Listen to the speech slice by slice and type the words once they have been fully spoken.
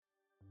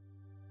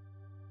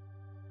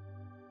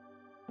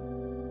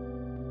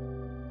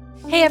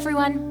Hey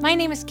everyone, my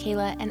name is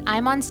Kayla and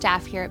I'm on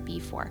staff here at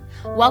B4.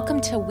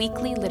 Welcome to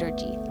Weekly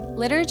Liturgy.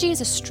 Liturgy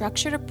is a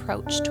structured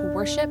approach to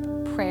worship,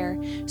 prayer,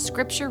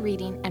 scripture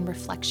reading, and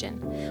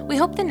reflection. We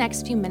hope the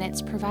next few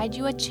minutes provide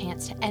you a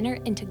chance to enter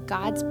into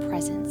God's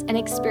presence and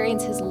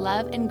experience His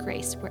love and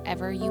grace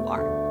wherever you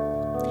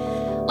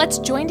are. Let's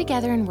join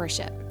together in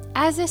worship.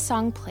 As this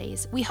song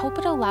plays, we hope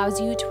it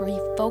allows you to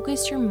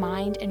refocus your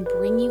mind and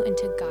bring you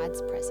into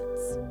God's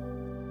presence.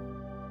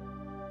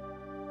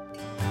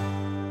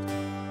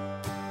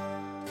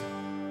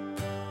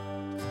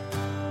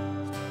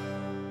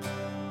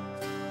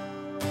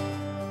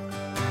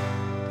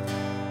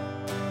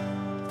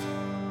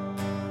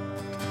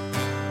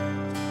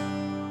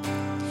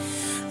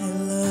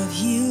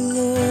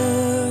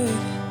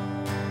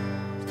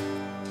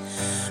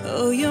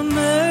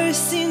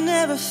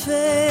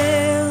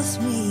 Fails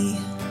me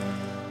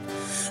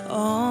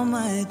all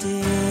my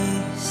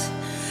days.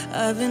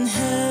 I've been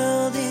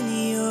held in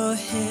your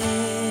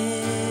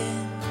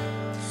hand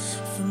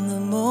from the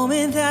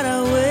moment that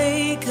I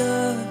wake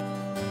up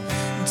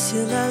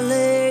until I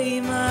lay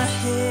my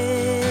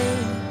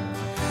head.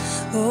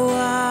 Oh,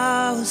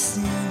 I will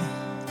sing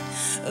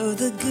of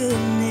the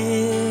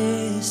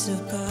goodness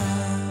of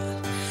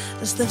God.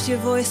 Just lift your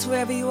voice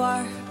wherever you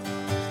are.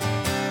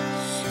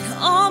 And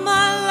all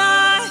my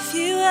life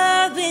you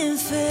have been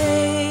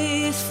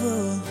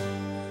faithful.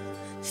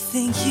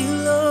 Thank you,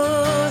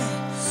 Lord.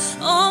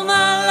 All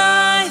my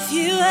life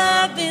you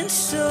have been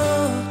so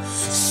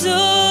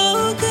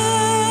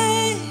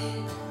good.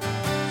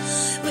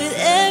 With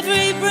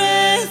every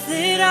breath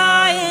that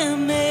I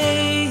am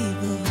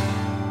able,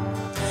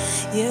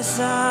 yes,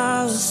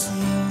 I will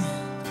sing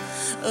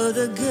of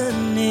the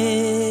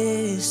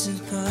goodness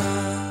of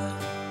God.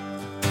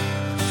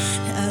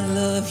 I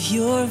love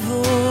your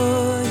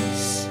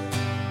voice.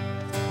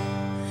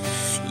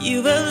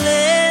 You have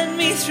led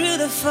me through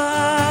the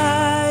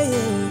fire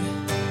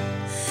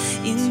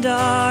in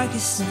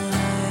darkest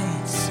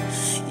nights.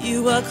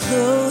 You are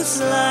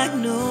close like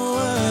no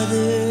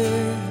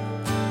other.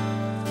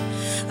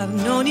 I've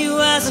known you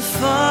as a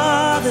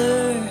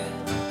father.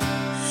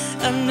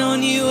 I've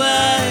known you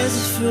as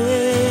a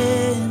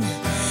friend.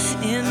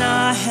 And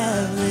I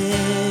have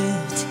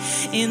lived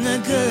in the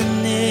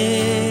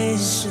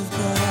goodness of God.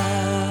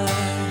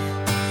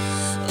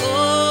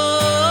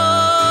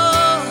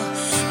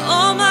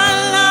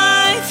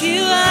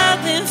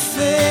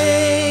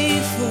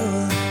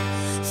 Faithful,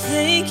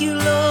 thank you,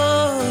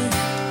 Lord.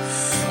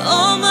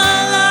 All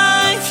my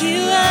life you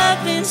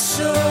have been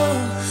so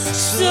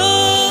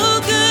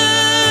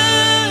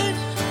good.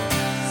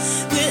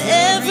 With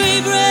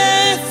every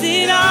breath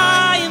that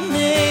I am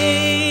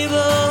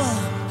able,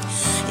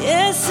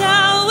 yes,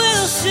 I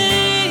will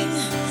sing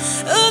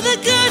of the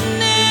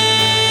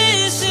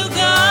goodness of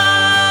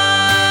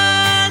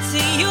God.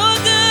 See, your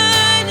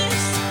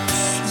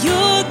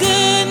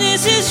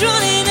goodness is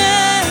running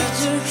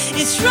after,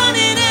 it's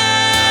running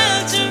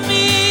after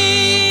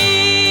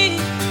me.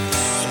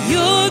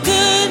 Your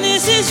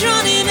goodness is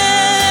running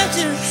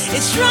after,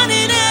 it's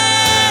running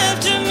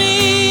after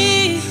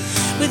me.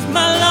 With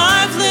my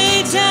life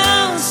laid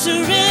down,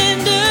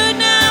 surrender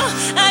now,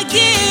 I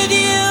give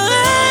you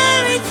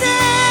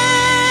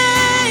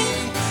everything.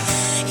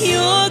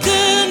 Your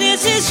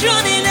goodness is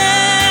running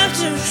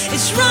after,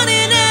 it's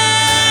running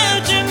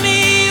after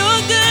me.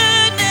 Your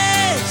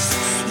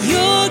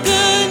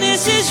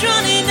goodness is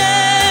running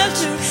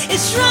after,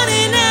 it's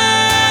running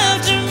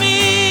after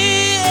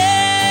me.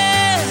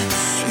 Yeah.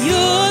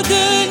 Your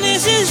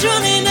goodness is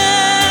running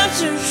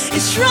after,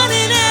 it's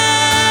running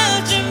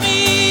after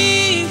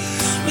me.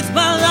 With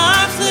my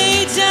life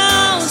laid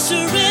down,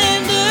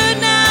 surrender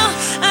now,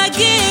 I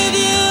give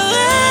you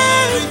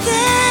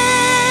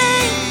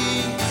everything.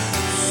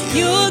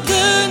 Your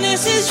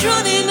goodness is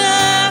running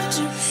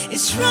after,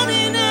 it's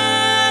running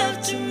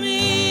after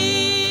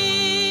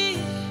me.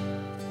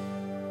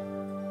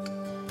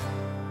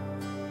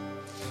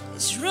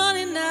 It's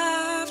running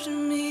after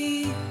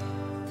me.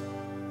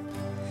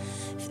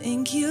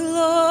 Thank you,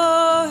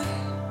 Lord.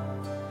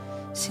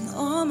 Sing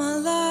all my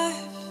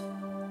life.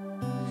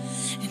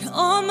 And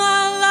all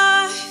my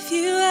life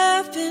you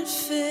have been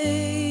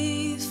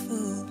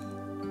faithful.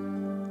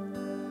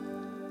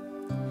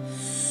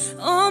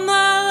 All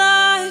my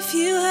life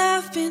you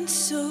have been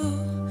so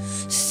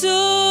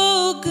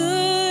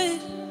good.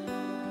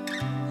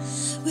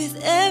 With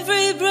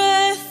every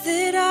breath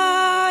that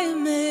I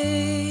am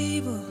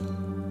able,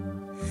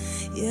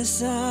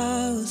 yes,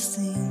 I will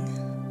sing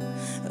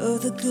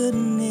of the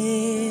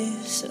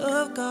goodness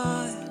of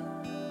God.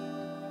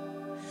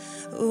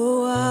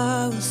 Oh,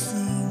 I will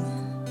sing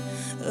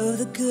of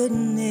the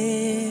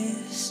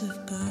goodness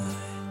of God.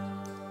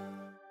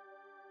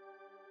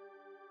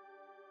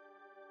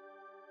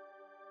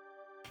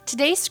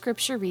 Today's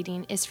scripture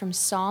reading is from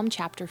Psalm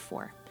chapter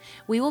 4.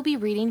 We will be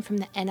reading from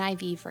the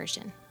NIV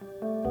version.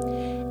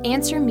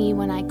 Answer me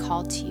when I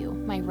call to you,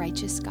 my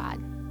righteous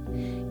God.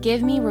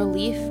 Give me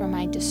relief from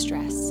my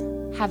distress.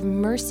 Have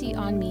mercy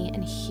on me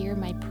and hear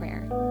my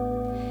prayer.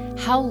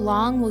 How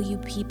long will you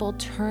people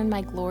turn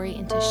my glory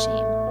into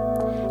shame?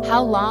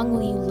 How long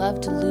will you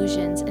love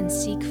delusions and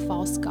seek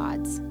false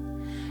gods?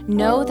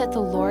 Know that the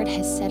Lord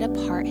has set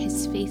apart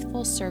his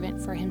faithful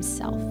servant for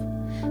himself.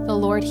 The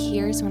Lord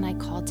hears when I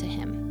call to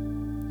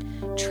him.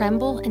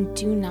 Tremble and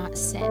do not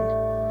sin.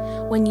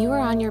 When you are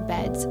on your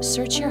beds,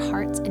 search your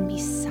hearts and be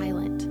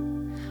silent.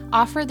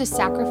 Offer the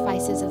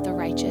sacrifices of the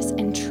righteous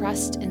and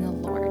trust in the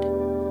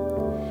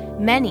Lord.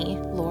 Many,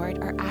 Lord,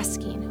 are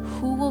asking,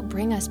 who will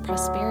bring us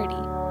prosperity?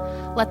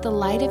 Let the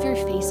light of your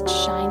face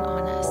shine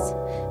on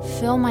us.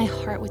 Fill my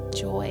heart with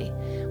joy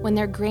when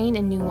their grain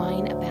and new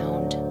wine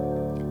abound.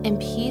 In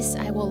peace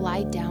I will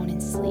lie down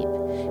and sleep.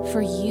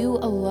 For you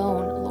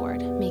alone,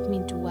 Lord, make me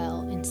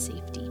dwell in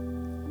safety.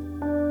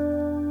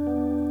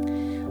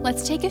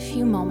 Let's take a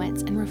few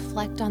moments and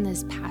reflect on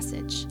this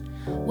passage.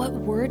 What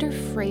word or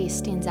phrase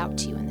stands out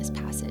to you in this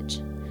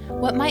passage?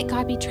 What might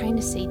God be trying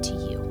to say to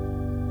you?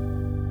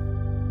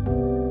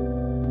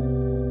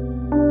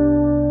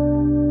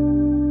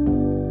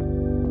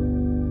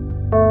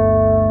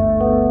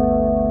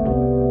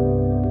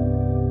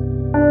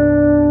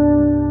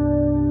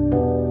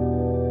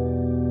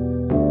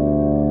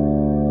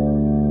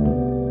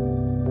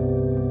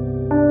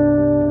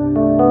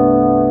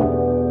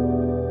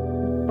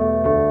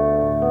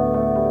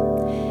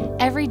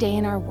 Every day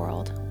in our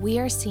world, we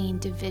are seeing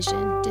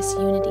division,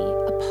 disunity,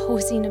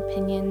 opposing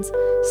opinions,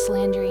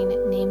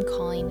 slandering,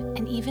 name-calling,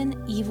 and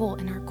even evil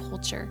in our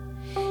culture.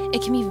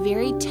 It can be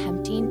very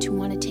tempting to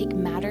want to take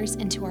matters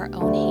into our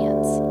own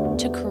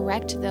hands, to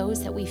correct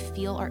those that we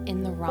feel are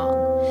in the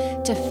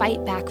wrong, to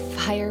fight back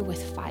fire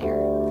with fire.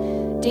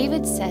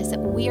 David says that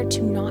we are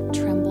to not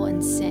tremble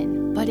and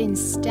sin, but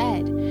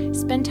instead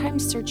spend time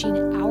searching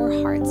our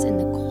hearts in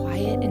the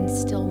quiet and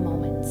still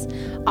moments,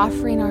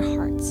 offering our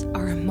hearts,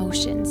 our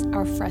emotions,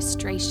 our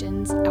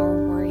frustrations,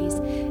 our worries,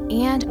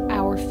 and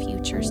our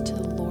futures to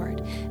the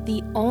Lord,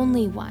 the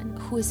only one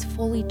who is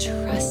fully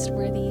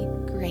trustworthy,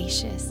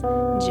 gracious,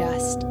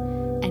 just,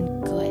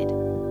 and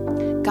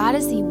good. God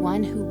is the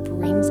one who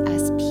brings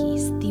us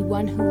peace, the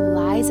one who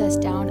lies us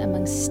down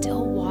among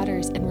still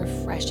waters and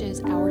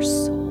refreshes our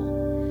soul.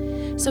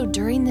 So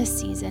during this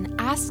season,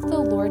 ask the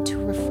Lord to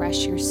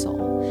refresh your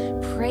soul,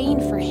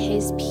 praying for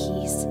his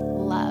peace,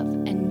 love,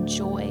 and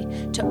joy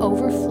to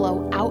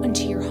overflow out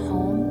into your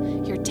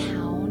home, your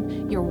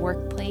town, your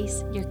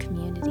workplace, your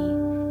community,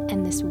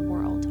 and this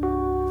world.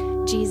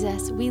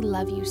 Jesus, we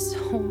love you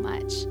so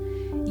much.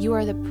 You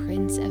are the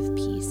Prince of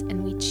Peace,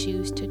 and we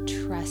choose to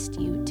trust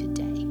you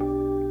today.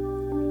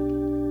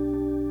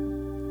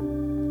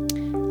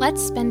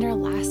 Let's spend our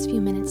last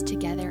few minutes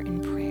together in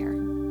prayer.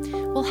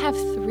 We'll have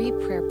 3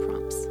 prayer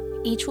prompts.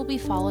 Each will be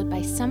followed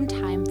by some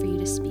time for you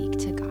to speak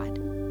to God.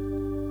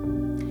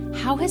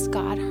 How has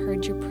God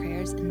heard your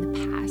prayers in the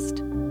past?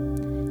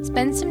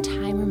 Spend some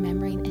time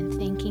remembering and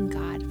thanking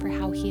God for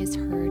how he has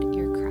heard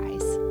your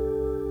cries.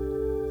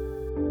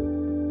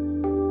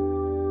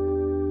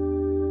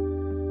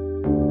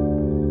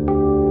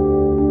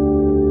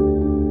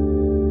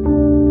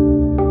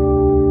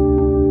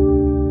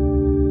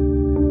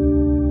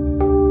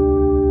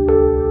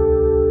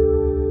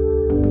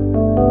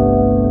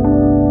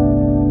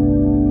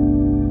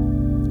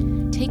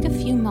 Take a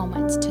few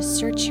moments to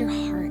search your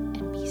heart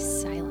and be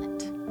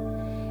silent.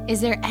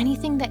 Is there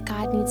anything that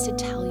God needs to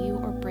tell you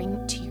or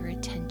bring to your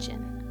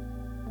attention?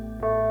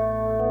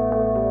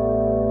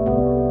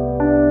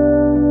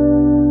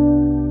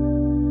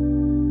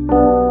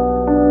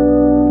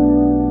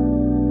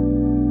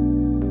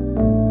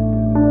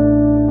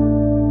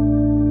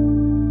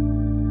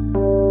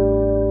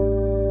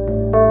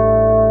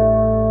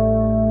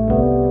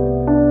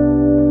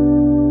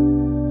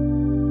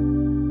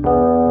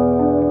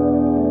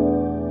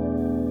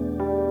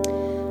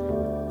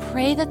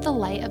 Pray that the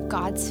light of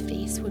God's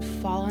face would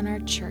fall on our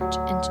church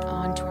and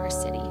onto our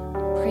city.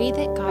 Pray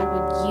that God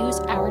would use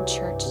our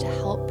church to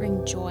help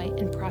bring joy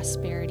and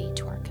prosperity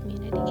to our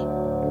community.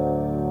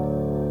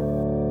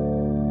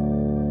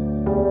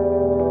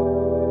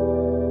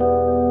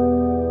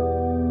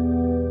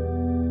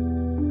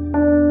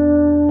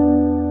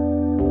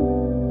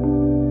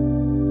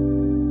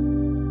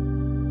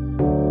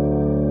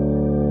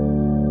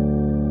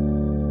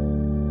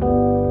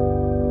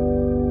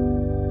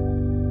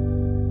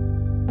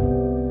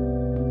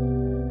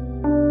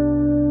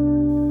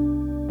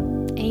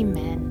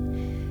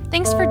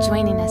 Thanks for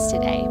joining us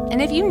today.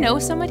 And if you know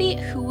somebody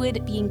who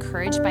would be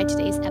encouraged by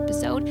today's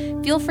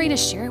episode, feel free to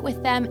share it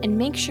with them and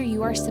make sure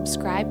you are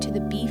subscribed to the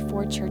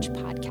B4 Church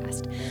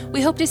podcast.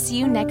 We hope to see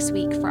you next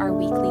week for our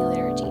weekly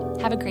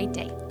liturgy. Have a great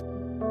day.